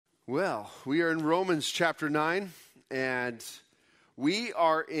Well, we are in Romans chapter 9, and we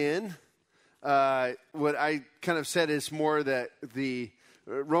are in what I kind of said is more that the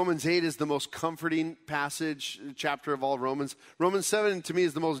Romans 8 is the most comforting chapter of all Romans. Romans 7 to me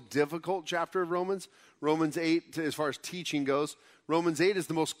is the most difficult chapter of Romans. Romans 8, as far as teaching goes, Romans 8 is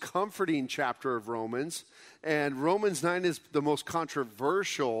the most comforting chapter of Romans. And Romans 9 is the most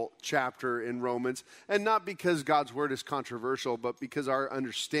controversial chapter in Romans. And not because God's word is controversial, but because our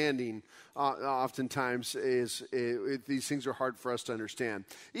understanding oftentimes these things are hard for us to understand.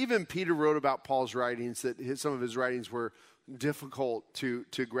 Even Peter wrote about Paul's writings, that some of his writings were difficult to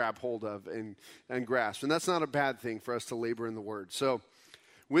grab hold of and grasp. And that's not a bad thing for us to labor in the word. So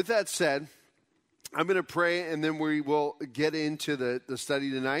with that said, I'm going to pray, and then we will get into the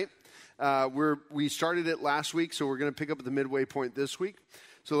study tonight. We started it last week, so we're going to pick up at the midway point this week.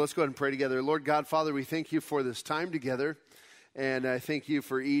 So let's go ahead and pray together. Lord God, Father, we thank you for this time together, and I thank you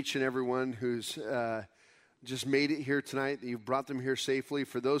for each and everyone who's just made it here tonight, that you've brought them here safely.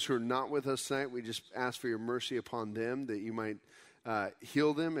 For those who are not with us tonight, we just ask for your mercy upon them, that you might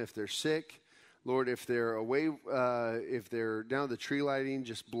heal them if they're sick. Lord, if they're away, if they're down at the tree lighting,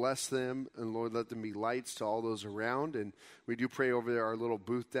 just bless them. And Lord, let them be lights to all those around. And we do pray over there, our little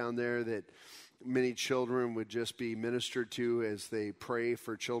booth down there, that many children would just be ministered to as they pray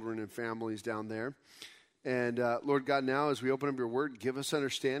for children and families down there. And Lord God, now as we open up your word, give us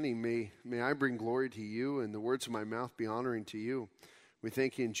understanding. May I bring glory to you, and the words of my mouth be honoring to you. We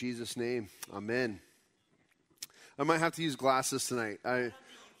thank you in Jesus' name. Amen. I might have to use glasses tonight. I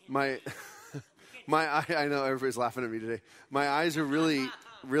know everybody's laughing at me today. My eyes are really,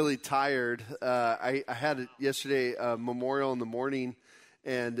 really tired. I had yesterday a memorial in the morning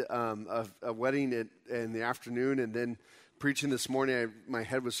and a wedding in the afternoon, and then preaching this morning. My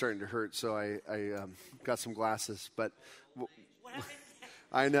head was starting to hurt, so I got some glasses. But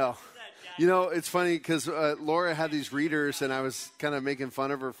I know. You know, it's funny because Laura had these readers, and I was kind of making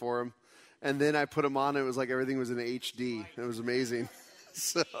fun of her for them. And then I put them on, and it was like everything was in HD. It was amazing.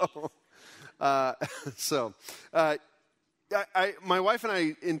 My wife and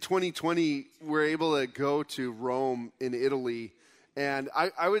I in 2020 were able to go to Rome in Italy, and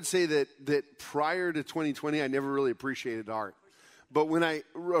I would say that prior to 2020, I never really appreciated art. But when I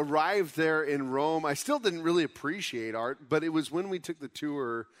arrived there in Rome, I still didn't really appreciate art, but it was when we took the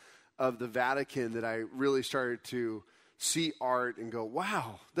tour of the Vatican that I really started to see art and go,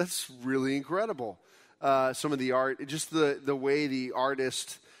 wow, that's really incredible. Some of the art, just the way the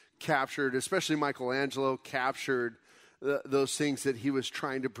artist captured, especially Michelangelo, captured those things that he was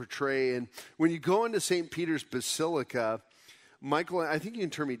trying to portray. And when you go into St. Peter's Basilica, I think you can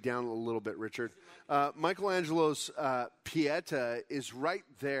turn me down a little bit, Richard. Michelangelo's Pieta is right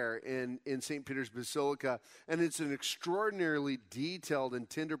there in St. Peter's Basilica, and it's an extraordinarily detailed and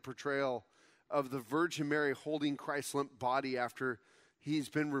tender portrayal of the Virgin Mary holding Christ's limp body after he's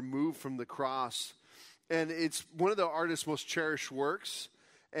been removed from the cross. And it's one of the artist's most cherished works.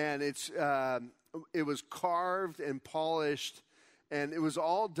 And it was carved and polished, and it was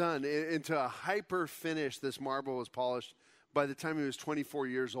all done into a hyper finish. This marble was polished by the time he was 24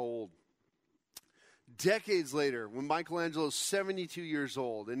 years old. Decades later, when Michelangelo's 72 years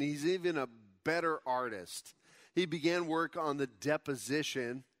old, and he's even a better artist, he began work on the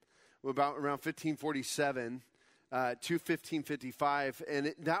Deposition around 1547 to 1555,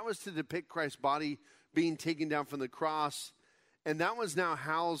 and that was to depict Christ's body being taken down from the cross. And that was now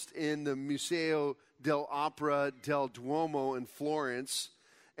housed in the Museo dell'Opera del Duomo in Florence.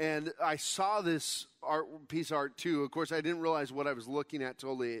 And I saw this piece of art too. Of course, I didn't realize what I was looking at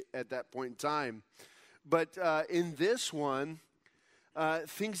totally at that point in time. But in this one,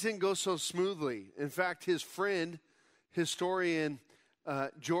 things didn't go so smoothly. In fact, his friend, historian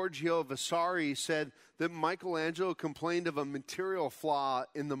Giorgio Vasari, said that Michelangelo complained of a material flaw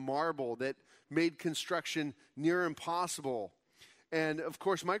in the marble that made construction near impossible. And, of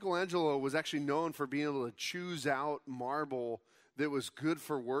course, Michelangelo was actually known for being able to choose out marble that was good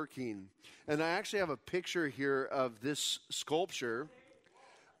for working. And I actually have a picture here of this sculpture.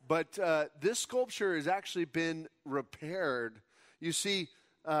 But this sculpture has actually been repaired. You see,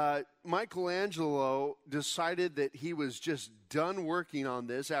 Michelangelo decided that he was just done working on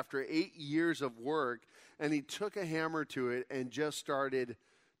this after 8 years of work. And he took a hammer to it and just started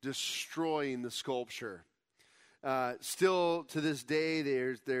destroying the sculpture. Still to this day,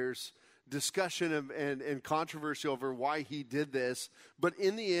 there's discussion and controversy over why he did this. But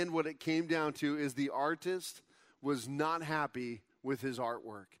in the end, what it came down to is the artist was not happy with his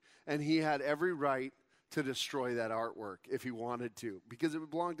artwork. And he had every right to destroy that artwork if he wanted to, because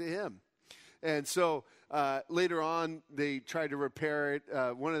it belonged to him. And so later on, they tried to repair it.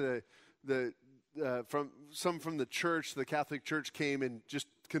 One of from the church, the Catholic Church came and just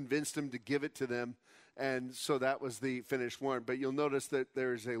convinced him to give it to them. And so that was the finished one. But you'll notice that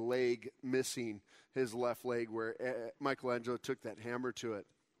there's a leg missing, his left leg, where Michelangelo took that hammer to it.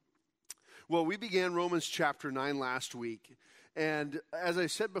 Well, we began Romans chapter 9 last week. And as I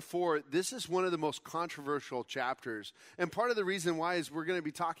said before, this is one of the most controversial chapters. And part of the reason why is we're going to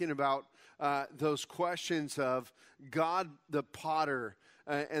be talking about those questions of God the potter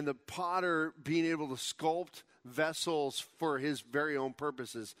and the potter being able to sculpt vessels for his very own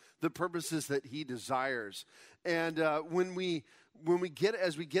purposes, the purposes that he desires. And when we get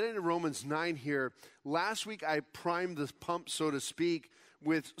into Romans 9 here, last week I primed the pump, so to speak,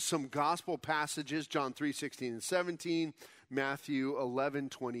 with some gospel passages, John 3:16 and 17, Matthew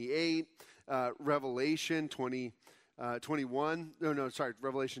 11:28, Revelation 22.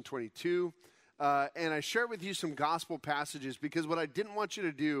 And I shared with you some gospel passages because what I didn't want you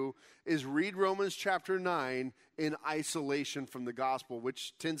to do is read Romans chapter 9 in isolation from the gospel,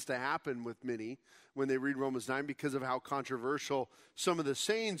 which tends to happen with many when they read Romans 9 because of how controversial some of the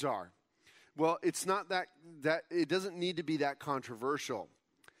sayings are. Well, it's not that it doesn't need to be that controversial.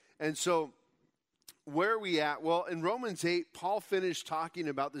 And so where are we at? Well, in Romans 8, Paul finished talking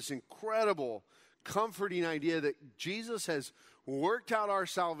about this incredible, comforting idea that Jesus has worked out our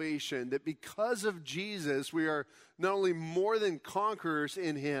salvation, that because of Jesus, we are not only more than conquerors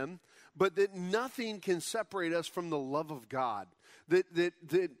in him, but that nothing can separate us from the love of God. That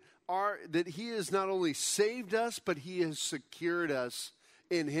he has not only saved us, but he has secured us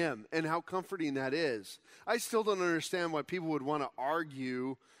in him, and how comforting that is. I still don't understand why people would want to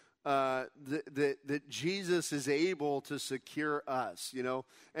argue that Jesus is able to secure us, you know.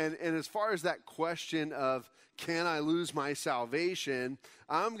 And as far as that question of can I lose my salvation,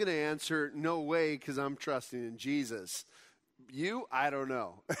 I'm going to answer no way because I'm trusting in Jesus. You, I don't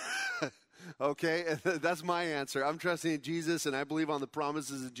know. Okay, that's my answer. I'm trusting in Jesus, and I believe on the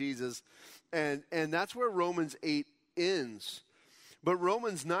promises of Jesus, and that's where Romans 8 ends. But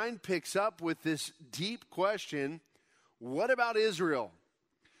Romans 9 picks up with this deep question, what about Israel?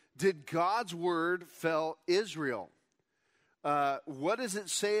 Did God's word fail Israel? What does it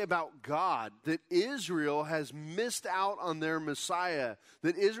say about God? That Israel has missed out on their Messiah,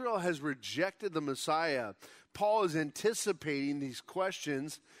 that Israel has rejected the Messiah. Paul is anticipating these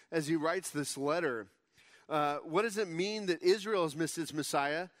questions as he writes this letter. What does it mean that Israel has missed its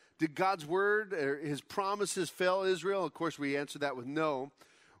Messiah? Did God's word or his promises fail Israel? Of course, we answer that with no.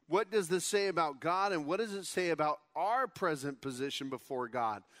 What does this say about God, and what does it say about our present position before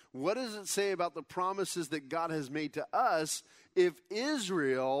God? What does it say about the promises that God has made to us if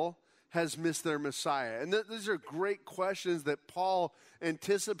Israel has missed their Messiah? And these are great questions that Paul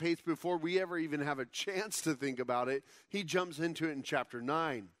anticipates before we ever even have a chance to think about it. He jumps into it in chapter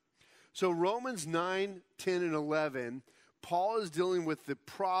 9. So Romans 9, 10, and 11, Paul is dealing with the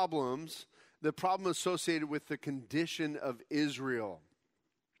problem associated with the condition of Israel.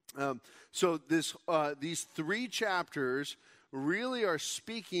 So these three chapters really are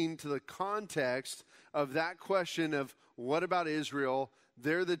speaking to the context of that question of what about Israel?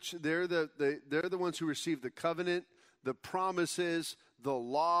 They're the ones who received the covenant, the promises, the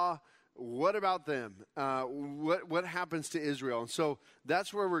law. What about them? What happens to Israel? And so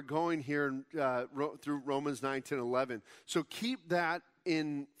that's where we're going here through Romans 9, 10, 11. So keep that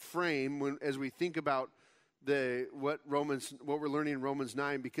in frame as we think about what we're learning in Romans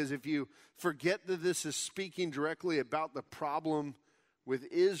 9, because if you forget that this is speaking directly about the problem with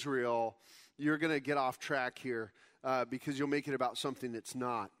Israel, you're going to get off track here because you'll make it about something that's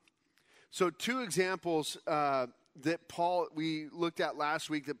not. So two examples that we looked at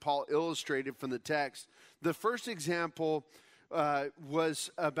last week that Paul illustrated from the text. The first example was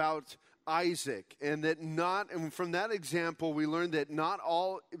about Isaac, and from that example we learned that not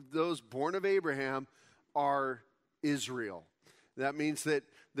all those born of Abraham are Israel. That means that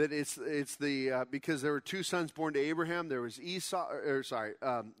it's because there were two sons born to Abraham. There was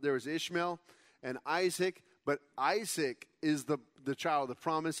there was Ishmael and Isaac, but Isaac is the child of the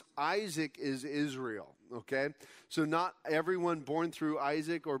promise. Isaac is Israel. Okay, so not everyone born through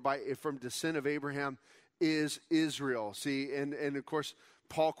Isaac or from descent of Abraham is Israel. See, and of course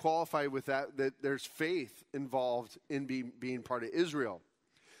Paul qualified with that there's faith involved in being part of Israel.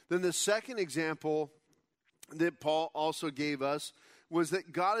 Then the second example that Paul also gave us was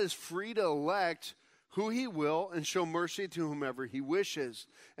that God is free to elect who he will and show mercy to whomever he wishes.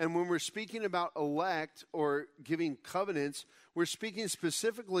 And when we're speaking about elect or giving covenants, we're speaking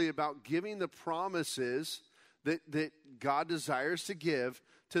specifically about giving the promises that God desires to give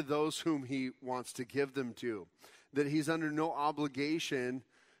to those whom he wants to give them to. That he's under no obligation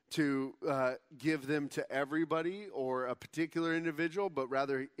to give them to everybody or a particular individual, but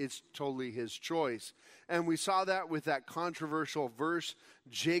rather it's totally his choice. And we saw that with that controversial verse,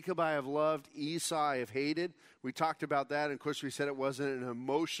 Jacob I have loved, Esau I have hated. We talked about that, and of course we said it wasn't an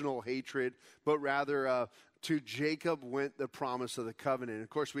emotional hatred, but rather to Jacob went the promise of the covenant. And of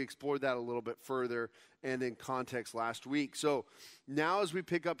course, we explored that a little bit further and in context last week. So now as we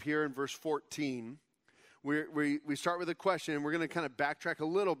pick up here in verse 14, we start with a question, and we're going to kind of backtrack a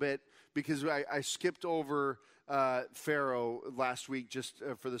little bit because I skipped over Pharaoh last week just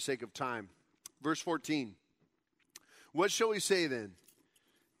for the sake of time. Verse 14, what shall we say then?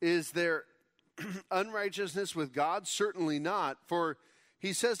 Is there unrighteousness with God? Certainly not. For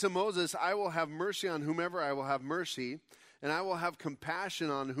he says to Moses, I will have mercy on whomever I will have mercy, and I will have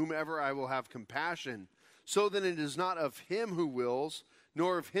compassion on whomever I will have compassion. So then it is not of him who wills,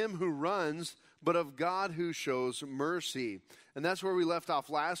 nor of him who runs, but of God who shows mercy. And that's where we left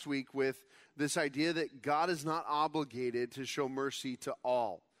off last week with this idea that God is not obligated to show mercy to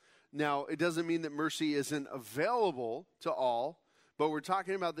all. Now, it doesn't mean that mercy isn't available to all, but we're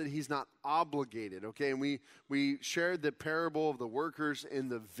talking about that he's not obligated, okay? And we shared the parable of the workers in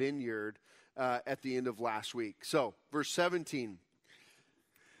the vineyard at the end of last week. So, verse 17,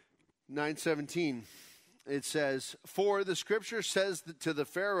 9:17, it says, For the scripture says to the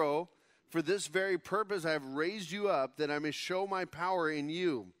Pharaoh, for this very purpose I have raised you up, that I may show my power in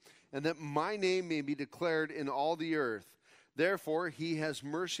you, and that my name may be declared in all the earth. Therefore, he has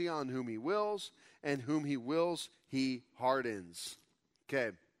mercy on whom he wills, and whom he wills, he hardens.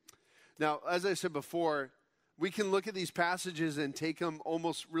 Okay. Now, as I said before, we can look at these passages and take them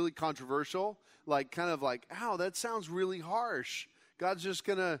almost really controversial, like kind of like, ow, that sounds really harsh. God's just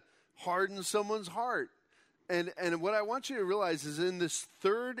going to harden someone's heart. And what I want you to realize is in this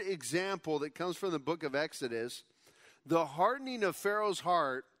third example that comes from the book of Exodus, the hardening of Pharaoh's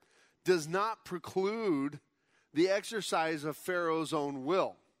heart does not preclude the exercise of Pharaoh's own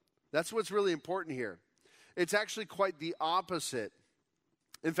will. That's what's really important here. It's actually quite the opposite.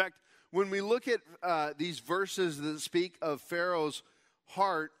 In fact, when we look at these verses that speak of Pharaoh's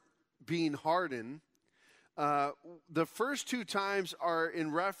heart being hardened, the first two times are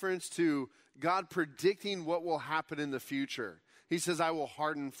in reference to God predicting what will happen in the future. He says, I will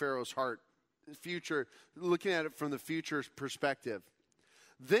harden Pharaoh's heart. Future, looking at it from the future's perspective.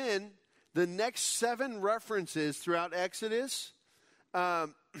 Then, the next 7 references throughout Exodus are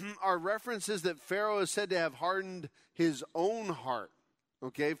references that Pharaoh is said to have hardened his own heart.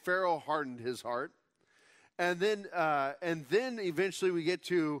 Okay, Pharaoh hardened his heart. And then eventually we get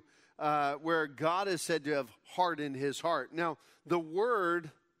to where God is said to have hardened his heart. Now, the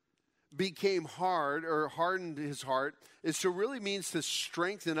word became hard or hardened his heart is to really means to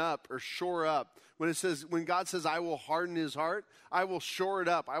strengthen up or shore up. When God says, I will harden his heart, I will shore it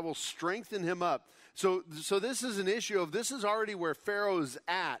up. I will strengthen him up. So this is an issue of this is already where Pharaoh is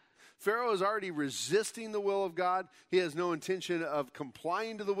at. Pharaoh is already resisting the will of God. He has no intention of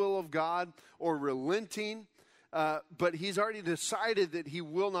complying to the will of God or relenting. But he's already decided that he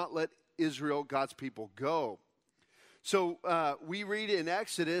will not let Israel, God's people, go. So we read in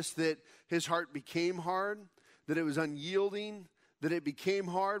Exodus that his heart became hard, that it was unyielding, that it became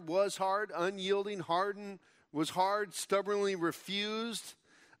hard, was hard, unyielding, hardened, was hard, stubbornly refused.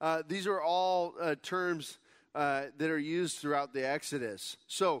 These are all terms that are used throughout the Exodus.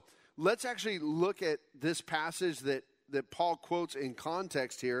 So let's actually look at this passage that Paul quotes in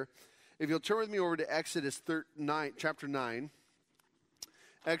context here. If you'll turn with me over to Exodus chapter 9.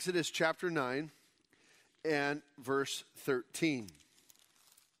 Exodus chapter 9 and verse 13.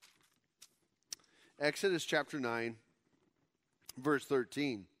 Exodus chapter 9, verse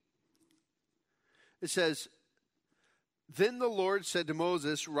 13. It says, Then the Lord said to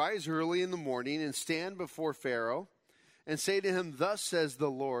Moses, Rise early in the morning and stand before Pharaoh and say to him, Thus says the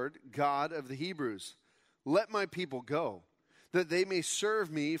Lord, God of the Hebrews, Let my people go, that they may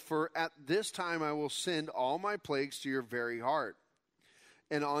serve me, for at this time I will send all my plagues to your very heart,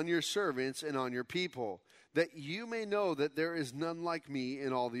 and on your servants and on your people, that you may know that there is none like me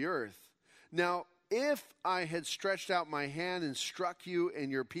in all the earth. Now, if I had stretched out my hand and struck you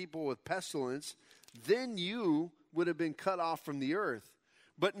and your people with pestilence, then you would have been cut off from the earth.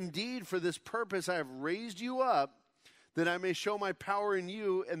 But indeed, for this purpose I have raised you up, that I may show my power in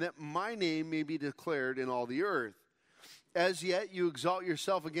you, and that my name may be declared in all the earth. As yet you exalt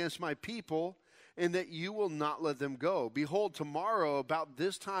yourself against my people, and that you will not let them go. Behold, tomorrow about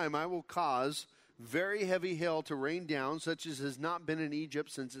this time I will cause very heavy hail to rain down, such as has not been in Egypt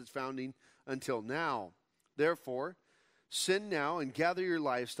since its founding until now. Therefore, Send now and gather your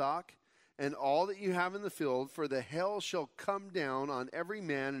livestock and all that you have in the field, for the hail shall come down on every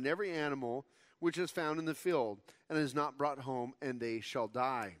man and every animal which is found in the field, and is not brought home, and they shall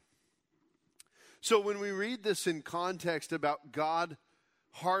die." So when we read this in context about God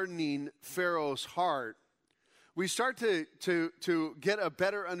hardening Pharaoh's heart, we start to get a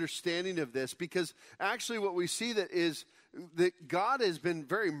better understanding of this, because actually what we see that God has been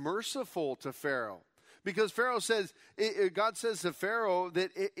very merciful to Pharaoh. Because Pharaoh says, God says to Pharaoh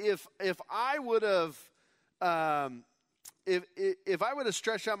that if I would have if I would have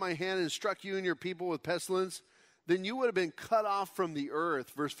stretched out my hand and struck you and your people with pestilence, then you would have been cut off from the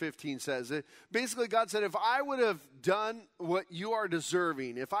earth, verse 15 says. Basically, God said, if I would have done what you are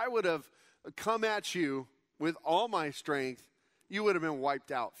deserving, if I would have come at you with all my strength, you would have been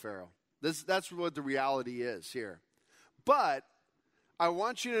wiped out, Pharaoh. That's what the reality is here. But I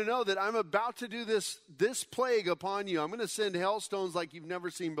want you to know that I'm about to do this plague upon you. I'm going to send hailstones like you've never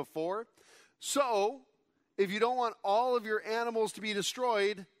seen before. So, if you don't want all of your animals to be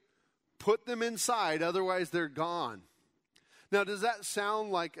destroyed, put them inside, otherwise they're gone. Now, does that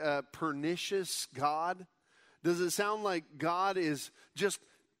sound like a pernicious God? Does it sound like God is just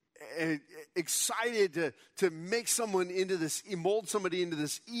excited to make mold somebody into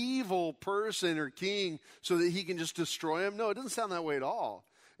this evil person or king so that he can just destroy him? No, it doesn't sound that way at all.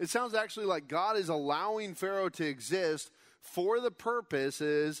 It sounds actually like God is allowing Pharaoh to exist for the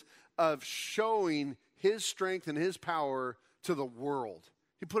purposes of showing his strength and his power to the world.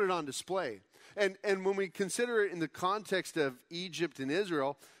 He put it on display. And when we consider it in the context of Egypt and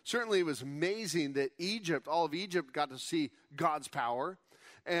Israel, certainly it was amazing that all of Egypt got to see God's power.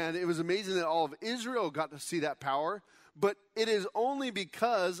 And it was amazing that all of Israel got to see that power. But it is only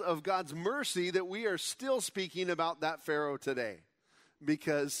because of God's mercy that we are still speaking about that Pharaoh today.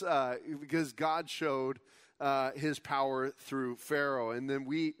 Because God showed his power through Pharaoh. And then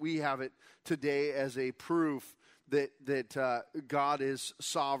we have it today as a proof that God is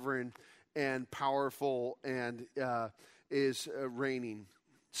sovereign and powerful and is reigning.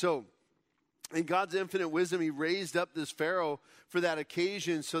 So, in God's infinite wisdom, he raised up this Pharaoh for that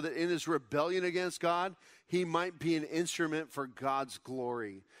occasion so that in his rebellion against God, he might be an instrument for God's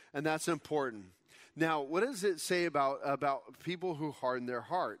glory. And that's important. Now, what does it say about people who harden their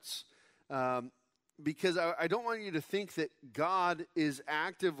hearts? Because I don't want you to think that God is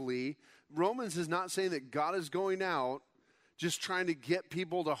actively, Romans is not saying that God is going out just trying to get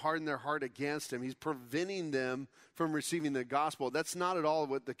people to harden their heart against him. He's preventing them from receiving the gospel. That's not at all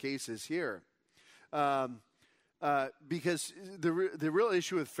what the case is here. Because the real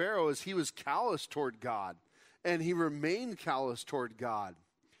issue with Pharaoh is he was callous toward God, and he remained callous toward God.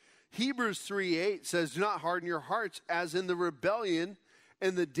 Hebrews 3:8 says, "Do not harden your hearts as in the rebellion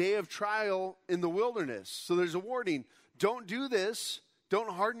in the day of trial in the wilderness." So there's a warning. Don't do this.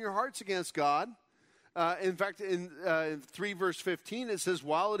 Don't harden your hearts against God. In fact, in 3 verse 15, it says,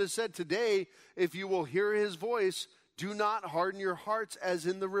 "While it is said today, if you will hear his voice, do not harden your hearts as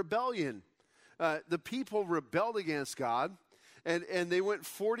in the rebellion." The people rebelled against God, and they went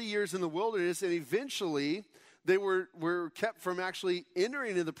 40 years in the wilderness, and eventually they were kept from actually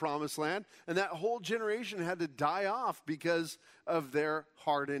entering into the promised land, and that whole generation had to die off because of their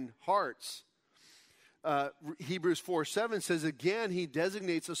hardened hearts. Hebrews 4:7 says, again, he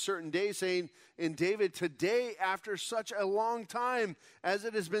designates a certain day, saying in David, "Today, after such a long time, as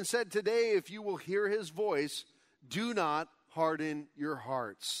it has been said today, if you will hear his voice, do not harden your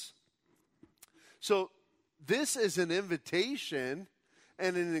hearts." So this is an invitation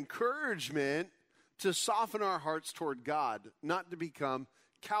and an encouragement to soften our hearts toward God, not to become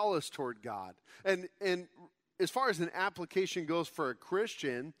callous toward God. And as far as an application goes for a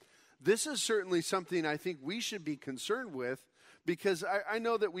Christian, this is certainly something I think we should be concerned with, because I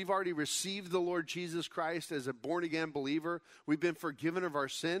know that we've already received the Lord Jesus Christ as a born-again believer. We've been forgiven of our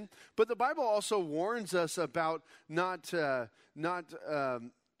sin. But the Bible also warns us about not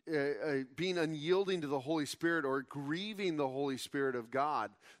being unyielding to the Holy Spirit or grieving the Holy Spirit of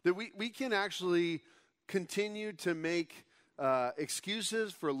God. That we can actually continue to make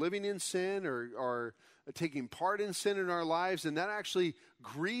excuses for living in sin or taking part in sin in our lives, and that actually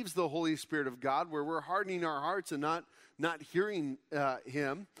grieves the Holy Spirit of God, where we're hardening our hearts and not hearing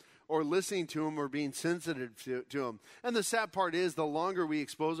him or listening to him or being sensitive to him. And the sad part is, the longer we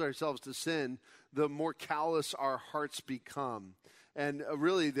expose ourselves to sin, the more callous our hearts become. And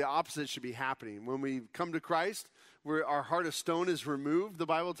really, the opposite should be happening. When we come to Christ, our heart of stone is removed, the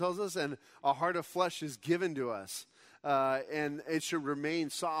Bible tells us, and a heart of flesh is given to us. And it should remain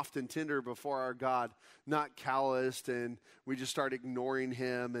soft and tender before our God, not calloused, and we just start ignoring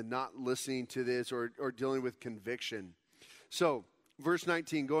him and not listening to this or dealing with conviction. So, verse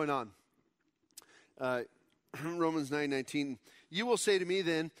 19, going on. Romans 9:19. You will say to me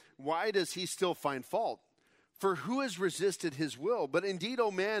then, why does he still find fault? For who has resisted his will? But indeed,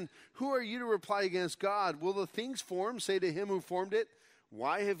 O man, who are you to reply against God? Will the things formed say to him who formed it,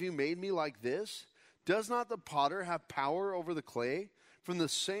 why have you made me like this? Does not the potter have power over the clay from the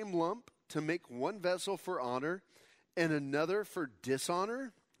same lump to make one vessel for honor and another for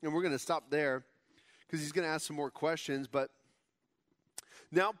dishonor? And we're going to stop there because he's going to ask some more questions. But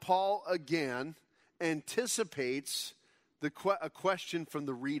now Paul again anticipates a question from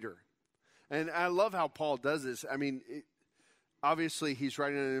the reader. And I love how Paul does this. I mean, obviously he's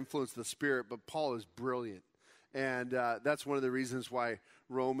writing under the influence of the Spirit, but Paul is brilliant. And that's one of the reasons why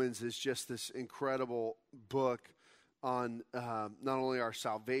Romans is just this incredible book on not only our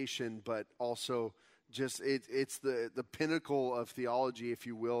salvation, but also just it's the pinnacle of theology, if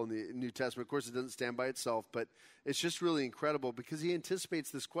you will, in the New Testament. Of course, it doesn't stand by itself, but it's just really incredible because he anticipates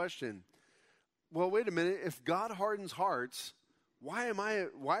this question. Well, wait a minute. If God hardens hearts, why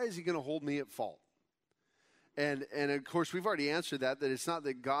is he going to hold me at fault? And of course, we've already answered that it's not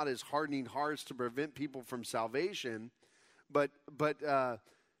that God is hardening hearts to prevent people from salvation, but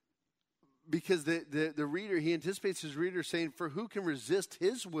because the reader, he anticipates his reader saying, for who can resist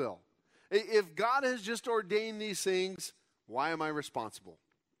his will? If God has just ordained these things, why am I responsible?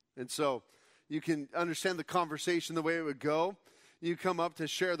 And so you can understand the conversation the way it would go. You come up to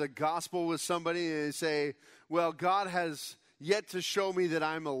share the gospel with somebody and they say, well, God has yet to show me that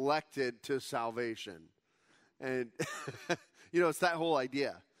I'm elected to salvation. And, it's that whole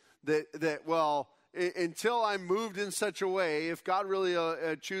idea that until I'm moved in such a way, if God really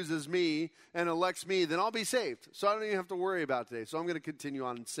chooses me and elects me, then I'll be saved. So I don't even have to worry about today. So I'm going to continue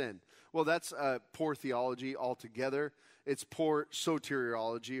on in sin. Well, that's poor theology altogether. It's poor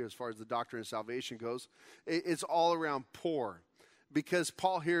soteriology as far as the doctrine of salvation goes. It's all around poor. Because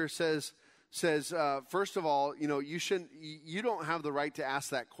Paul here says, first of all, you don't have the right to ask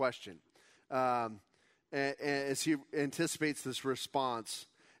that question. And as he anticipates this response,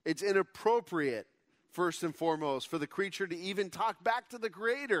 it's inappropriate, first and foremost, for the creature to even talk back to the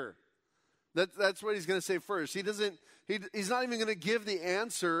Creator. That's what he's going to say first. He's not even going to give the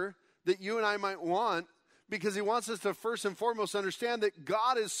answer that you and I might want, because he wants us to first and foremost understand that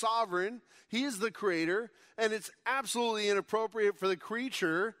God is sovereign, he is the Creator, and it's absolutely inappropriate for the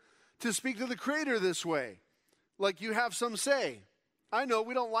creature to speak to the Creator this way, like you have some say. I know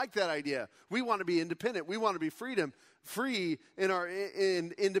we don't like that idea. We want to be independent. We want to be free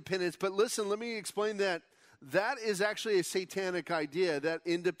in independence. But listen, let me explain that. That is actually a satanic idea, that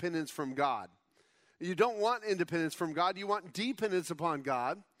independence from God. You don't want independence from God. You want dependence upon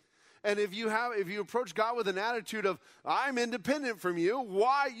God. And if you approach God with an attitude of, I'm independent from you,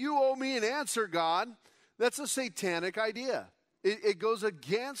 why you owe me an answer, God, that's a satanic idea. It goes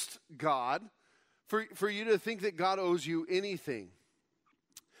against God for you to think that God owes you anything.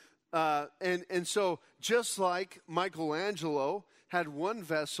 And so just like Michelangelo had one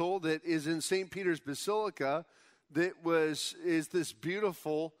vessel that is in St. Peter's Basilica that is this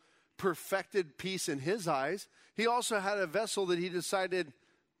beautiful, perfected piece in his eyes, he also had a vessel that he decided,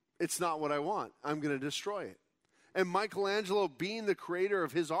 it's not what I want. I'm going to destroy it. And Michelangelo, being the creator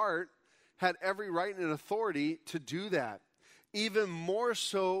of his art, had every right and authority to do that. Even more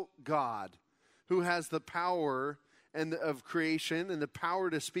so God, who has the power of creation and the power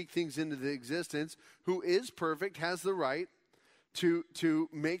to speak things into the existence, who is perfect, has the right to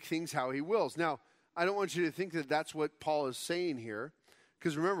make things how he wills. Now, I don't want you to think that that's what Paul is saying here,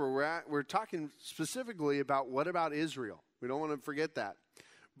 because remember, we're talking specifically about what about Israel. We don't want to forget that.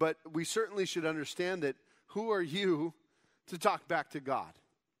 But we certainly should understand that who are you to talk back to God?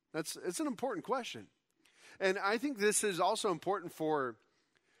 It's an important question. And I think this is also important for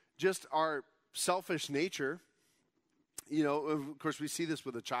just our selfish nature. Of course, we see this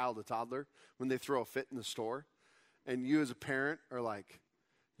with a toddler, when they throw a fit in the store. And you as a parent are like,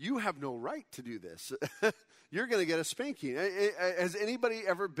 you have no right to do this. You're going to get a spanking. Has anybody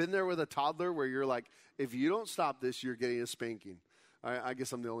ever been there with a toddler where you're like, if you don't stop this, you're getting a spanking? I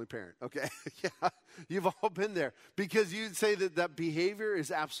guess I'm the only parent. Okay. Yeah, you've all been there. Because you say that behavior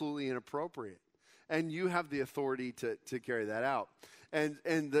is absolutely inappropriate. And you have the authority to carry that out. And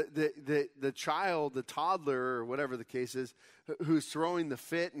the child, the toddler, or whatever the case is, who's throwing the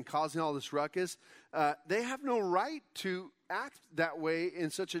fit and causing all this ruckus, they have no right to act that way in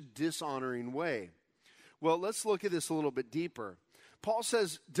such a dishonoring way. Well, let's look at this a little bit deeper. Paul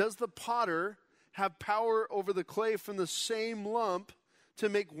says, does the potter have power over the clay from the same lump to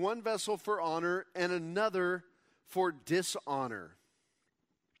make one vessel for honor and another for dishonor?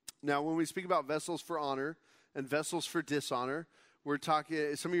 Now, when we speak about vessels for honor and vessels for dishonor. We're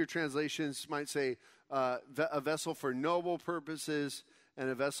talking, some of your translations might say a vessel for noble purposes and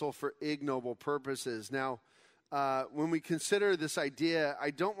a vessel for ignoble purposes. Now, when we consider this idea,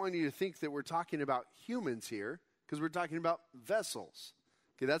 I don't want you to think that we're talking about humans here, because we're talking about vessels.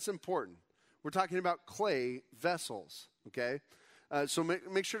 Okay, that's important. We're talking about clay vessels, okay? So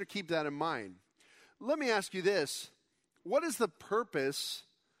make sure to keep that in mind. Let me ask you this. What is the purpose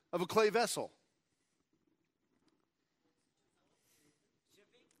of a clay vessel?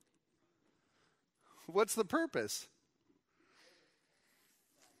 What's the purpose?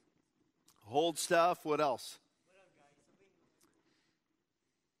 Hold stuff. What else?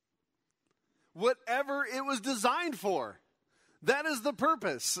 Whatever it was designed for. That is the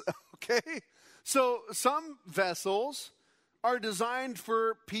purpose, okay? So some vessels are designed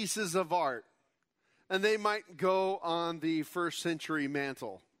for pieces of art, and they might go on the first century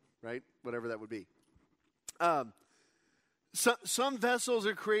mantle, right? Whatever that would be. Some vessels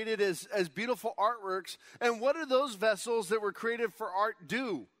are created as beautiful artworks, and what do those vessels that were created for art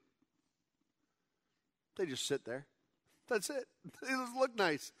do? They just sit there. That's it. They just look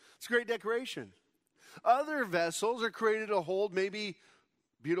nice. It's great decoration. Other vessels are created to hold maybe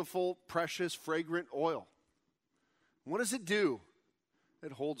beautiful, precious, fragrant oil. What does it do?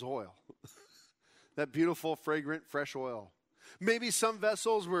 It holds oil. That beautiful, fragrant, fresh oil. Maybe some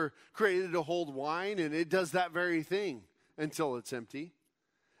vessels were created to hold wine, and it does that very thing until it's empty.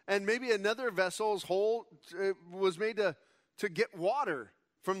 And maybe another vessel was made to get water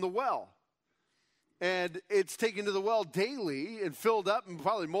from the well. And it's taken to the well daily and filled up, and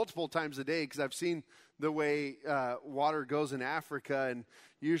probably multiple times a day, because I've seen the way water goes in Africa, and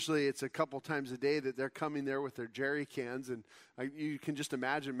usually it's a couple times a day that they're coming there with their jerry cans, and you can just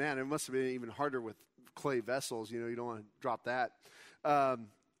imagine, man, it must have been even harder with clay vessels. You don't want to drop that. And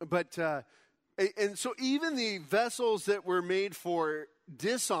so even the vessels that were made for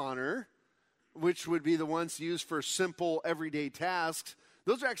dishonor, which would be the ones used for simple everyday tasks,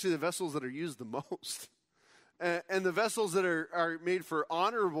 those are actually the vessels that are used the most. And the vessels that are made for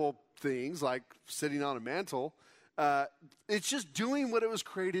honorable things, like sitting on a mantle, it's just doing what it was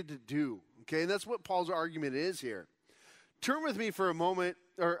created to do. Okay, and that's what Paul's argument is here. Turn with me for a moment,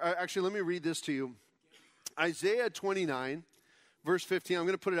 or actually let me read this to you. Isaiah 29, verse 15. I'm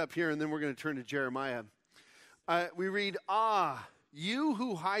going to put it up here, and then we're going to turn to Jeremiah. We read, you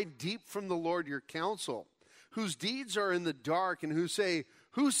who hide deep from the Lord your counsel, whose deeds are in the dark, and who say,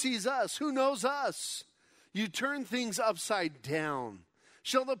 who sees us? Who knows us? You turn things upside down.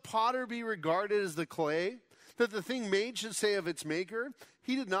 Shall the potter be regarded as the clay, that the thing made should say of its maker,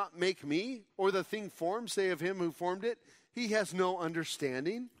 he did not make me, or the thing formed say of him who formed it, he has no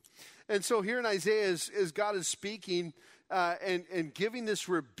understanding? And so here in Isaiah, as God is speaking and giving this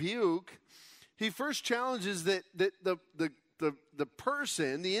rebuke, he first challenges that the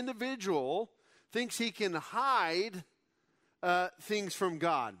person, the individual, thinks he can hide things from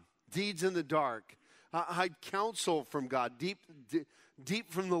God, deeds in the dark, hide counsel from God,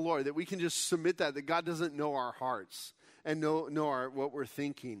 deep from the Lord, that we can just submit that God doesn't know our hearts and know what we're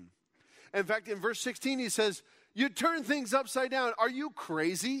thinking. In fact, in verse 16, he says, you turn things upside down. Are you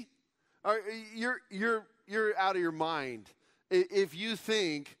crazy? You're out of your mind if you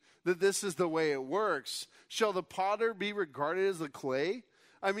think that this is the way it works. Shall the potter be regarded as the clay?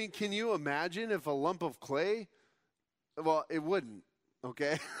 I mean, can you imagine if a lump of clay, well, it wouldn't,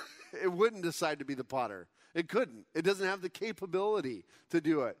 okay? It wouldn't decide to be the potter. It couldn't. It doesn't have the capability to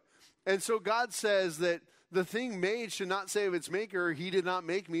do it. And so God says that the thing made should not say of its maker, he did not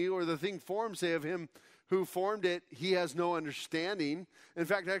make me, or the thing formed say of him who formed it, he has no understanding. In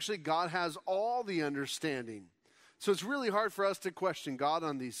fact, actually, God has all the understanding. So it's really hard for us to question God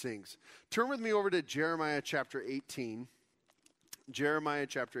on these things. Turn with me over to Jeremiah chapter 18. Jeremiah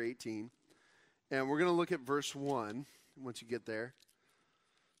chapter 18. And we're going to look at verse 1 once you get there.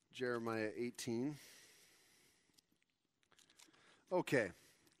 Jeremiah 18. Okay.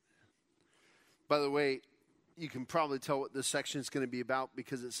 By the way, you can probably tell what this section is going to be about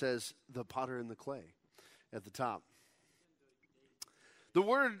because it says the potter and the clay at the top. The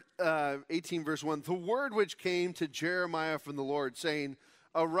word, 18 verse 1, the word which came to Jeremiah from the Lord, saying,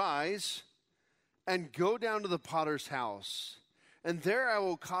 arise and go down to the potter's house, and there I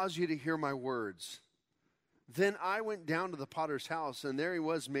will cause you to hear my words. Then I went down to the potter's house, and there he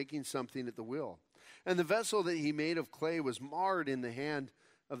was making something at the wheel. And the vessel that he made of clay was marred in the hand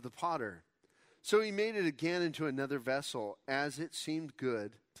of the potter. So he made it again into another vessel, as it seemed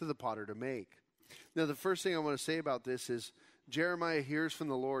good to the potter to make. Now, the first thing I want to say about this is Jeremiah hears from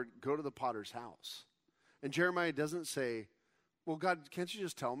the Lord, go to the potter's house. And Jeremiah doesn't say, well, God, can't you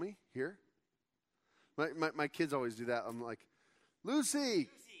just tell me here? My kids always do that. I'm like, Lucy,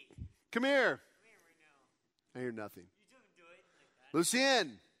 come here. I hear nothing.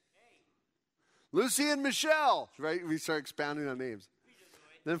 Lucien. Lucy and Michelle. Right? We start expounding on names.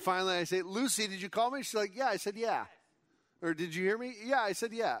 Then finally I say, Lucy, did you call me? She's like, yeah. I said, yeah. Or did you hear me? Yeah, I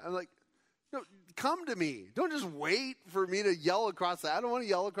said, yeah. I'm like, no, come to me. Don't just wait for me to yell across I don't want to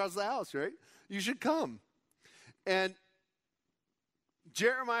yell across the house, right? You should come. And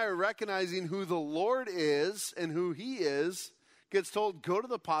Jeremiah, recognizing who the Lord is and who he is, gets told, go to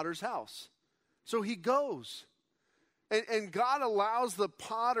the potter's house. So he goes. And God allows the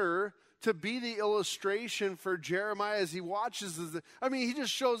potter to be the illustration for Jeremiah as he watches. He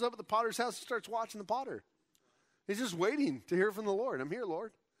just shows up at the potter's house and starts watching the potter. He's just waiting to hear from the Lord. I'm here,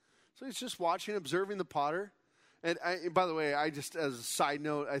 Lord. So he's just watching, observing the potter. And by the way, as a side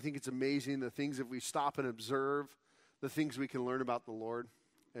note, I think it's amazing the things that we stop and observe, the things we can learn about the Lord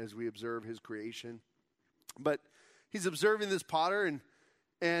as we observe his creation. But he's observing this potter,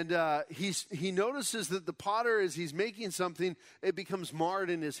 and he notices that the potter, as he's making something, it becomes marred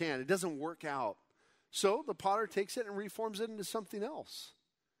in his hand. It doesn't work out. So the potter takes it and reforms it into something else.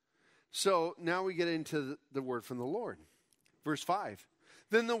 So now we get into the word from the Lord. Verse 5.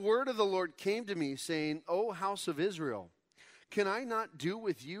 Then the word of the Lord came to me, saying, O house of Israel, can I not do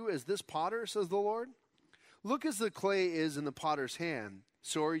with you as this potter, says the Lord? Look, as the clay is in the potter's hand,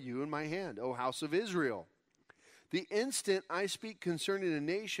 so are you in my hand, O house of Israel. The instant I speak concerning a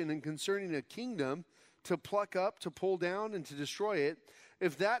nation and concerning a kingdom, to pluck up, to pull down, and to destroy it,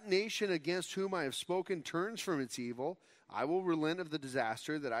 if that nation against whom I have spoken turns from its evil, I will relent of the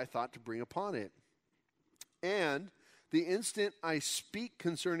disaster that I thought to bring upon it. And the instant I speak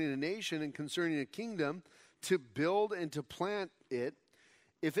concerning a nation and concerning a kingdom, to build and to plant it,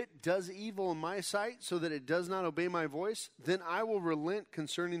 if it does evil in my sight so that it does not obey my voice, then I will relent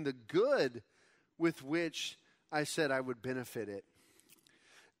concerning the good with which I said I would benefit it.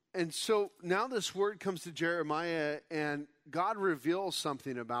 And so now this word comes to Jeremiah, and God reveals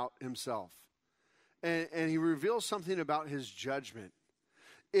something about himself. And he reveals something about his judgment.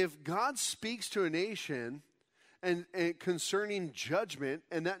 If God speaks to a nation and concerning judgment,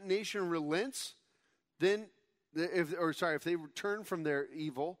 and that nation relents, then if they turn from their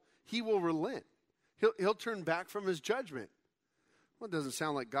evil, he will relent. He'll turn back from his judgment. Well, it doesn't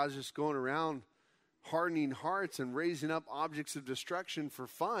sound like God's just going around hardening hearts and raising up objects of destruction for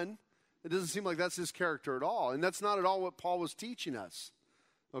fun. It doesn't seem like that's his character at all. And that's not at all what Paul was teaching us.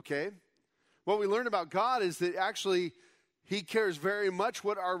 Okay? What we learn about God is that actually he cares very much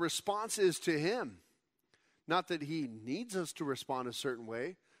what our response is to him. Not that he needs us to respond a certain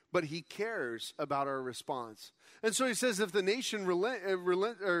way, but he cares about our response. And so he says if the nation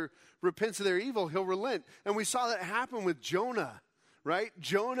repents of their evil, he'll relent. And we saw that happen with Jonah, right?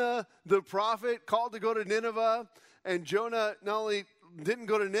 Jonah, the prophet, called to go to Nineveh. And Jonah not only didn't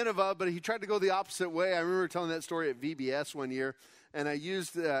go to Nineveh, but he tried to go the opposite way. I remember telling that story at VBS one year. And I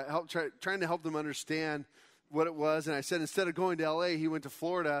used trying to help them understand what it was. And I said instead of going to L.A., he went to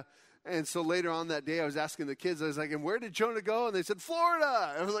Florida. And so later on that day, I was asking the kids, I was like, and where did Jonah go? And they said,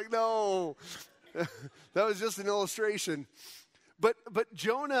 Florida. I was like, no, that was just an illustration. But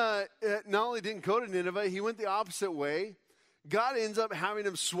Jonah not only didn't go to Nineveh, he went the opposite way. God ends up having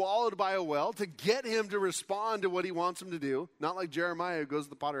him swallowed by a whale to get him to respond to what he wants him to do. Not like Jeremiah, who goes to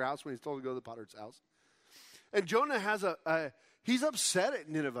the potter's house when he's told to go to the potter's house. And Jonah has he's upset at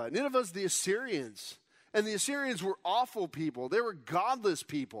Nineveh. Nineveh's the Assyrians. And the Assyrians were awful people. They were godless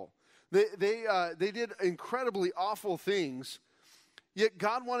people. They did incredibly awful things. Yet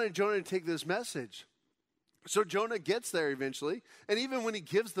God wanted Jonah to take this message. So Jonah gets there eventually. And even when he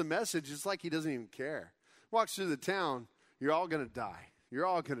gives the message, it's like he doesn't even care. Walks through the town. You're all going to die. You're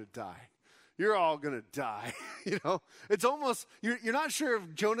all going to die. You're all going to die. It's almost, you're not sure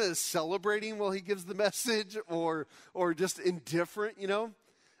if Jonah is celebrating while he gives the message or just indifferent,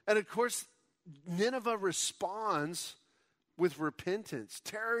 And of course, Nineveh responds with repentance,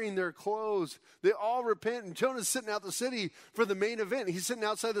 tearing their clothes. They all repent, and Jonah's sitting out the city for the main event. He's sitting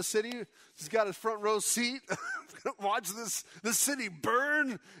outside the city. He's got his front row seat. Watch this city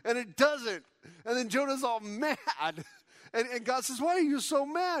burn, and it doesn't. And then Jonah's all mad. And God says, why are you so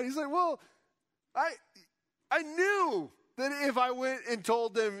mad? He's like, well, I knew that if I went and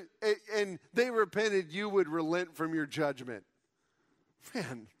told them and they repented, you would relent from your judgment.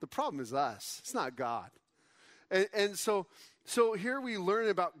 Man, the problem is us. It's not God. And so here we learn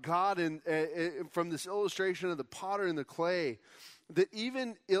about God and from this illustration of the potter and the clay, that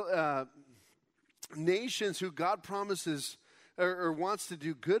even nations who God promises or wants to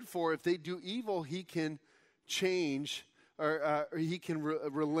do good for, if they do evil, he can change or he can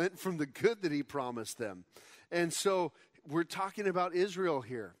relent from the good that he promised them. And so we're talking about Israel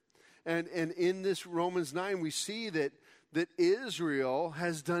here. And in this Romans 9, we see that Israel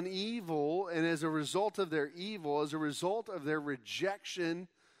has done evil, and as a result of their evil, as a result of their rejection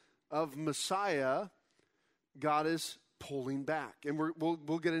of Messiah, God is pulling back. And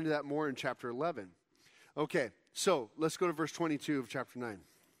we'll get into that more in chapter 11. Okay, so let's go to verse 22 of chapter 9.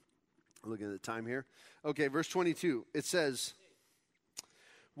 Looking at the time here. Okay, verse 22. It says,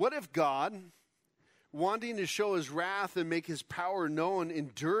 "What if God, wanting to show his wrath and make his power known,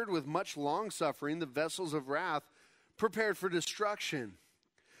 endured with much longsuffering the vessels of wrath prepared for destruction,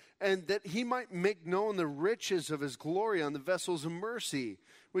 and that he might make known the riches of his glory on the vessels of mercy,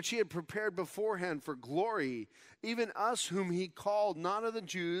 which he had prepared beforehand for glory, even us whom he called not of the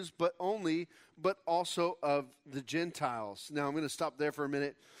Jews, but also of the Gentiles." Now I'm going to stop there for a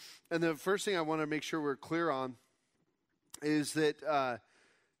minute. And the first thing I want to make sure we're clear on is that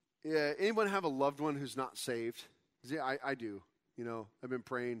anyone have a loved one who's not saved? Yeah, I do. You know, I've been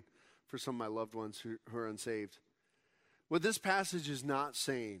praying for some of my loved ones who are unsaved. What this passage is not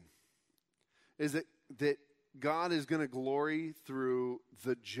saying is that God is going to glory through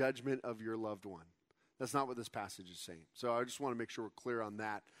the judgment of your loved one. That's not what this passage is saying. So I just want to make sure we're clear on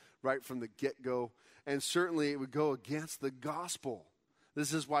that right from the get-go. And certainly it would go against the gospel.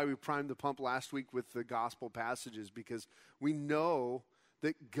 This is why we primed the pump last week with the gospel passages, because we know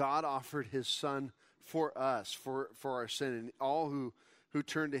that God offered his son for us, for our sin. And all who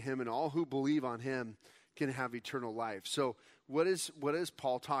turn to him and all who believe on him can have eternal life. So what is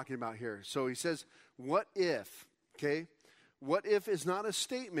Paul talking about here? So he says, what if, okay? What if is not a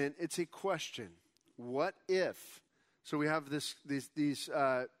statement, it's a question. What if? So we have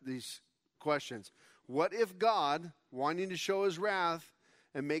these questions. What if God, wanting to show his wrath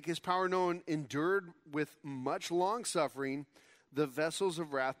and make his power known, endured with much long-suffering the vessels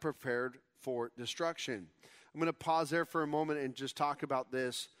of wrath prepared for destruction? I'm going to pause there for a moment and just talk about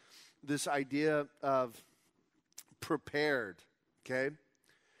this idea of prepared, okay?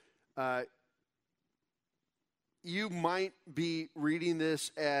 You might be reading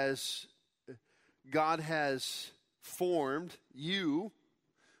this as God has formed you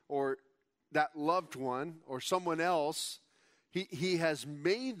or that loved one or someone else. He has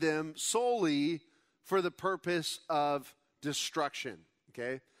made them solely for the purpose of destruction,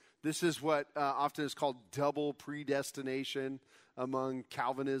 okay? This is what often is called double predestination among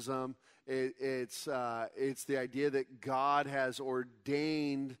Calvinism. It's the idea that God has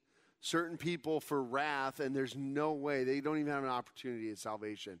ordained certain people for wrath, and there's no way, they don't even have an opportunity at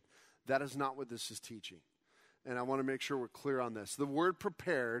salvation. That is not what this is teaching. And I want to make sure we're clear on this. The word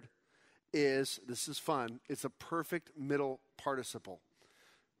prepared this is fun, it's a perfect middle participle.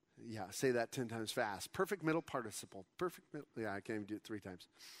 Yeah, say that 10 times fast. Perfect middle participle. Perfect middle. Yeah, I can't even do it 3 times.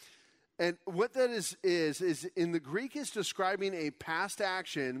 And what that is in the Greek is describing a past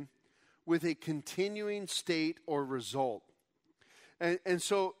action with a continuing state or result. And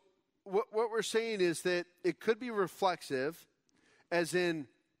so what we're saying is that it could be reflexive, as in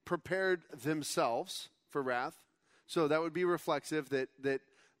prepared themselves for wrath. So that would be reflexive, that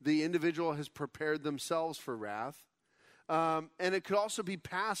the individual has prepared themselves for wrath. And it could also be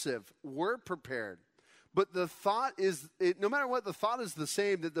passive. We're prepared. But the thought is, no matter what, the thought is the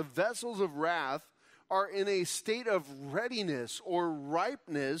same, that the vessels of wrath are in a state of readiness or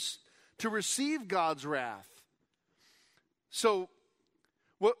ripeness to receive God's wrath. So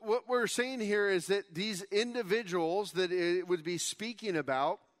what we're saying here is that these individuals that it would be speaking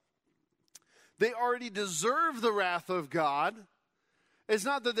about, they already deserve the wrath of God. It's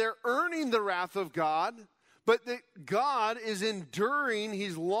not that they're earning the wrath of God, but that God is enduring,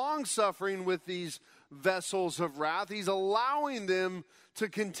 he's long-suffering with these vessels of wrath. He's allowing them to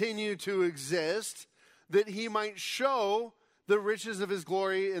continue to exist, that he might show the riches of his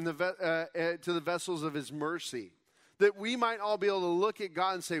glory to the vessels of his mercy. That we might all be able to look at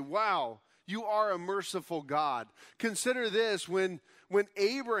God and say, wow, you are a merciful God. Consider this, when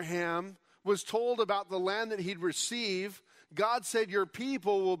Abraham was told about the land that he'd receive, God said your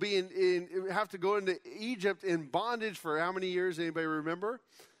people will be have to go into Egypt in bondage for how many years? Anybody remember?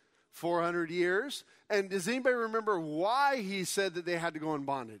 400 years. And does anybody remember why he said that they had to go in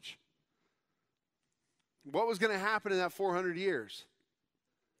bondage? What was going to happen in that 400 years?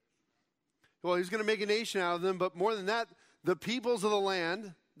 Well, he's going to make a nation out of them, but more than that, the peoples of the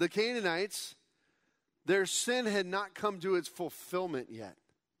land, the Canaanites, their sin had not come to its fulfillment yet.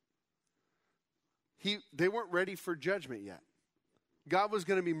 They weren't ready for judgment yet. God was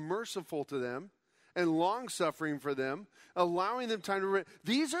going to be merciful to them and long-suffering for them, allowing them time to...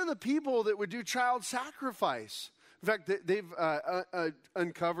 These are the people that would do child sacrifice. In fact, they've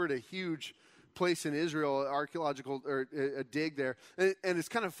uncovered a huge place in Israel, archaeological or a dig there, and it's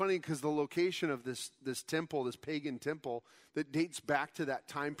kind of funny because the location of this temple, this pagan temple that dates back to that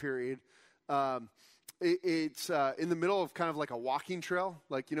time period, it's in the middle of kind of like a walking trail,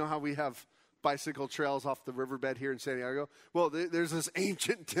 like you know how we have bicycle trails off the riverbed here in San Diego. Well, there's this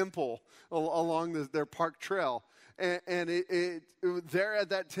ancient temple along their park trail, and there at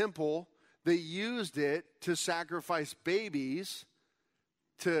that temple, they used it to sacrifice babies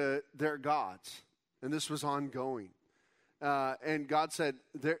to their gods, and this was ongoing. And God said,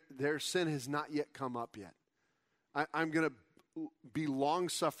 their sin has not yet come up yet. I'm going to be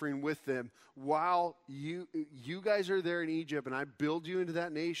long-suffering with them while you guys are there in Egypt, and I build you into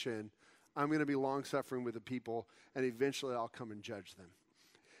that nation. I'm going to be long-suffering with the people, and eventually I'll come and judge them.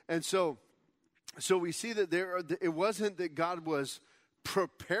 And so we see that it wasn't that God was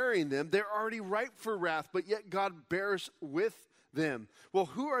preparing them. They're already ripe for wrath, but yet God bears with them. Well,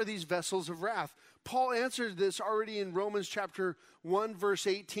 who are these vessels of wrath? Paul answered this already in Romans chapter 1, verse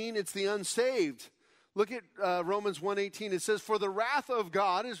 18. It's the unsaved. Look at Romans 1:18. It says, "For the wrath of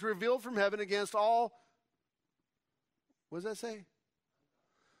God is revealed from heaven against all," what does that say?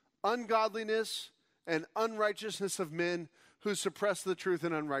 "Ungodliness and unrighteousness of men who suppress the truth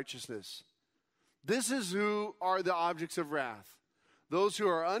in unrighteousness." This is who are the objects of wrath. Those who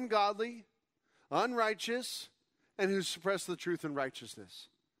are ungodly, unrighteous, and who suppress the truth in righteousness.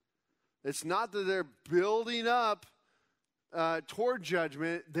 It's not that they're building up toward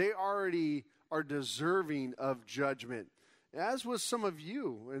judgment. They already are deserving of judgment, as was some of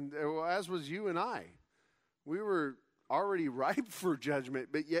you, and as was you and I. We were already ripe for judgment,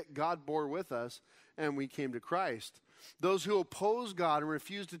 but yet God bore with us, and we came to Christ. Those who oppose God and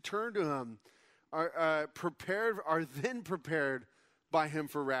refuse to turn to Him are then prepared by Him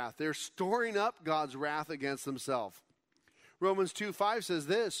for wrath. They're storing up God's wrath against themselves. Romans 2:5 says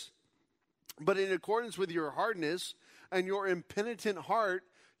this, "But in accordance with your hardness and your impenitent heart,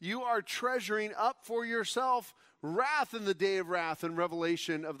 you are treasuring up for yourself wrath in the day of wrath and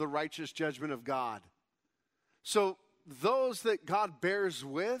revelation of the righteous judgment of God." So those that God bears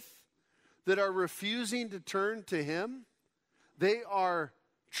with, that are refusing to turn to Him, they are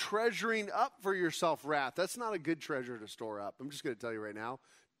treasuring up for yourself wrath. That's not a good treasure to store up. I'm just going to tell you right now,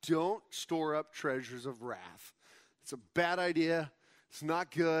 don't store up treasures of wrath. It's a bad idea. It's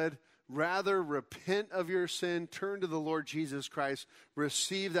not good. Rather, repent of your sin, turn to the Lord Jesus Christ,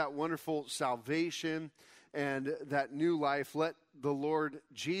 receive that wonderful salvation and that new life. Let the Lord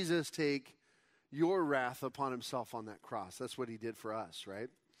Jesus take your wrath upon Himself on that cross. That's what He did for us, right?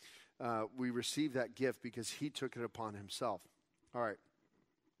 We receive that gift because He took it upon Himself. All right.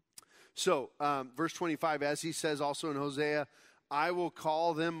 So, verse 25, as He says also in Hosea, "I will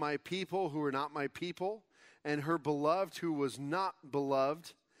call them my people who are not my people, and her beloved who was not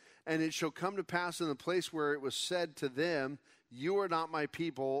beloved. And it shall come to pass in the place where it was said to them, you are not my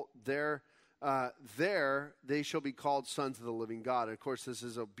people, there they shall be called sons of the living God." And of course, this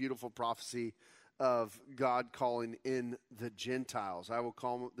is a beautiful prophecy of God calling in the Gentiles. "I will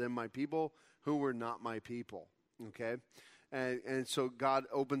call them my people who were not my people." Okay? And so God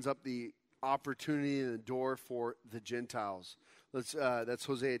opens up the opportunity and the door for the Gentiles. That's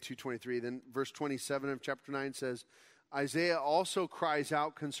Hosea 2:23. Then verse 27 of chapter 9 says, "Isaiah also cries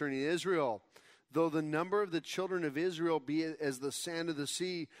out concerning Israel, though the number of the children of Israel be as the sand of the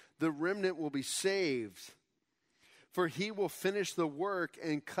sea, the remnant will be saved. For He will finish the work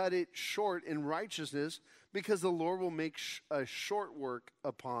and cut it short in righteousness, because the Lord will make a short work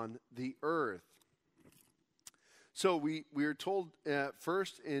upon the earth." So we are told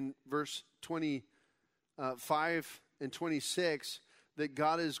first in verse 25 and 26 that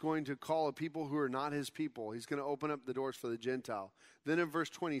God is going to call a people who are not His people. He's going to open up the doors for the Gentile. Then in verse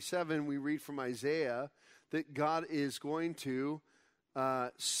 27, we read from Isaiah that God is going to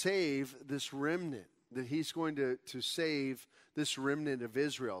save this remnant, that He's going to save this remnant of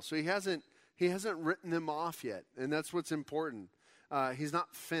Israel. So He hasn't written them off yet, and that's what's important. He's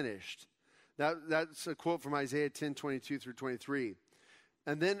not finished. That's a quote from Isaiah 10:22 through 23.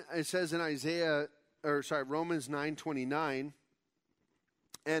 And then it says in Romans 9:29,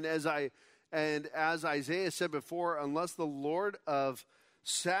 and as Isaiah said before, unless the Lord of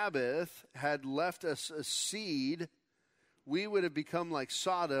Sabbath had left us a seed, we would have become like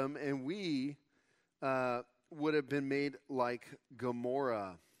Sodom, and we would have been made like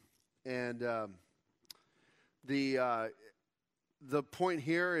Gomorrah. And the point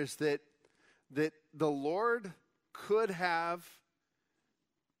here is that the Lord could have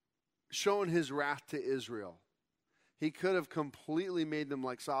shown His wrath to Israel. He could have completely made them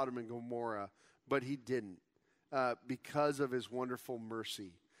like Sodom and Gomorrah, but He didn't. because of his wonderful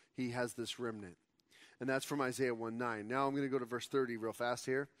mercy, he has this remnant. And that's from Isaiah 1:9. Now I'm going to go to verse 30 real fast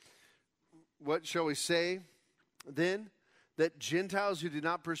here. What shall we say then? That Gentiles who did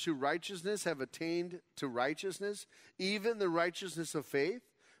not pursue righteousness have attained to righteousness, even the righteousness of faith.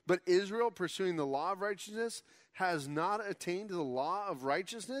 But Israel, pursuing the law of righteousness, has not attained to the law of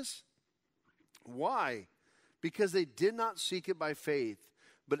righteousness. Why? Because they did not seek it by faith,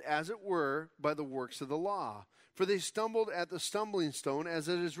 but as it were by the works of the law. For they stumbled at the stumbling stone, as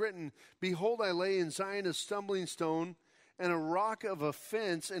it is written, Behold, I lay in Zion a stumbling stone and a rock of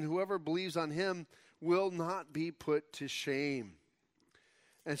offense, and whoever believes on him will not be put to shame.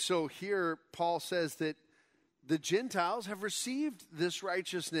 And so here Paul says that the Gentiles have received this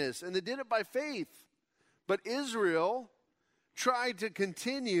righteousness, and they did it by faith. But Israel tried to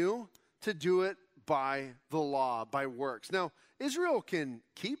continue to do it by the law, by works. Now, Israel can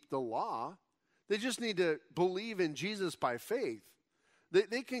keep the law. They just need to believe in Jesus by faith.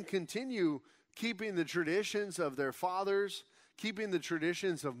 They can continue keeping the traditions of their fathers, keeping the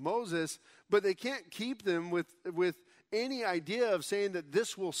traditions of Moses, but they can't keep them with any idea of saying that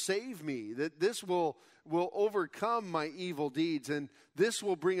this will save me, that this will overcome my evil deeds, and this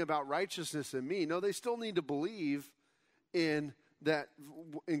will bring about righteousness in me. No, they still need to believe in that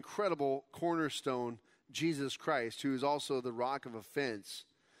incredible cornerstone, Jesus Christ, who is also the rock of offense.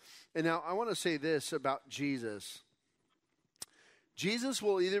 And now I want to say this about Jesus. Jesus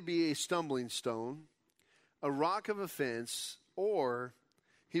will either be a stumbling stone, a rock of offense, or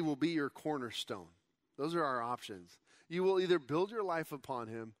he will be your cornerstone. Those are our options. You will either build your life upon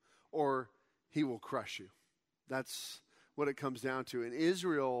him, or he will crush you. That's what it comes down to. And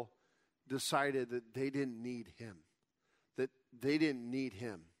Israel decided that they didn't need him.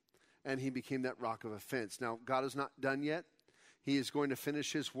 And he became that rock of offense. Now, God is not done yet. He is going to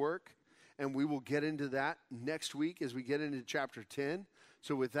finish his work, and we will get into that next week as we get into chapter 10.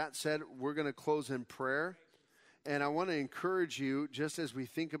 So with that said, we're going to close in prayer. And I want to encourage you, just as we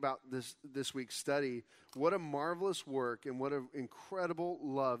think about this week's study, what a marvelous work and what an incredible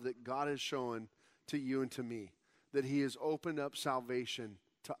love that God has shown to you and to me, that he has opened up salvation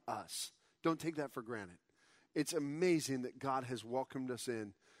to us. Don't take that for granted. It's amazing that God has welcomed us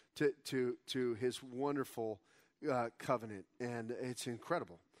in to his wonderful covenant, and it's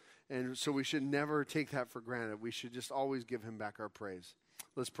incredible. And so we should never take that for granted. We should just always give him back our praise.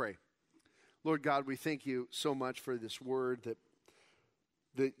 Let's pray. Lord God, we thank you so much for this word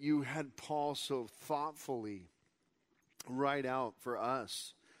that you had Paul so thoughtfully write out for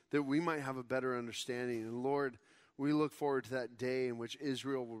us, that we might have a better understanding. And Lord, we look forward to that day in which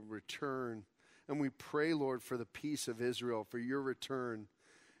Israel will return. And we pray, Lord, for the peace of Israel, for your return.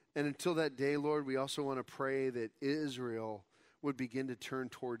 And until that day, Lord, we also want to pray that Israel would begin to turn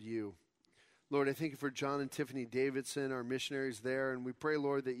toward you. Lord, I thank you for John and Tiffany Davidson, our missionaries there. And we pray,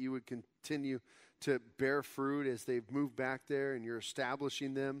 Lord, that you would continue to bear fruit as they've moved back there and you're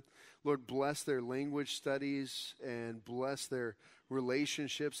establishing them. Lord, bless their language studies and bless their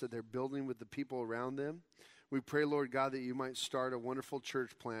relationships that they're building with the people around them. We pray, Lord God, that you might start a wonderful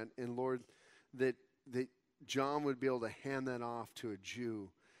church plant. And Lord, that John would be able to hand that off to a Jew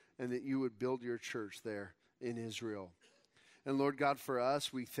and that you would build your church there in Israel. And Lord God, for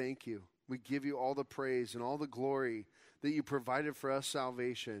us, we thank you. We give you all the praise and all the glory that you provided for us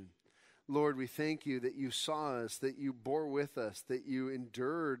salvation. Lord, we thank you that you saw us, that you bore with us, that you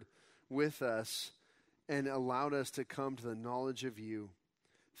endured with us and allowed us to come to the knowledge of you.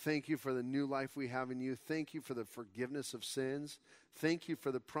 Thank you for the new life we have in you. Thank you for the forgiveness of sins. Thank you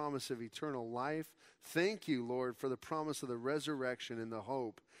for the promise of eternal life. Thank you, Lord, for the promise of the resurrection and the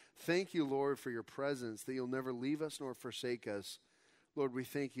hope. Thank you, Lord, for your presence, that you'll never leave us nor forsake us. Lord, we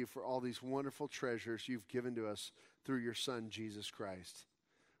thank you for all these wonderful treasures you've given to us through your Son, Jesus Christ.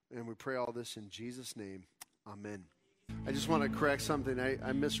 And we pray all this in Jesus' name. Amen. I just want to correct something.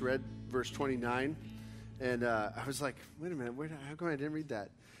 I misread verse 29. And I was like, wait a minute, how come I didn't read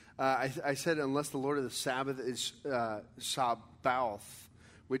that? I said, unless the Lord of the Sabbath is Sabaoth,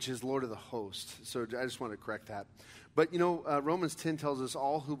 which is Lord of the host. So I just want to correct that. But, Romans 10 tells us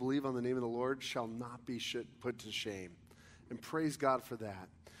all who believe on the name of the Lord shall not be put to shame. And praise God for that.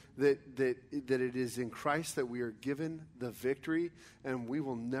 That it is in Christ that we are given the victory, and we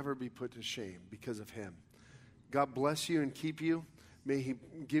will never be put to shame because of him. God bless you and keep you. May he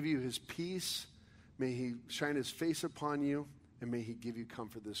give you his peace. May he shine his face upon you, and may he give you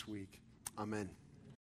comfort this week. Amen.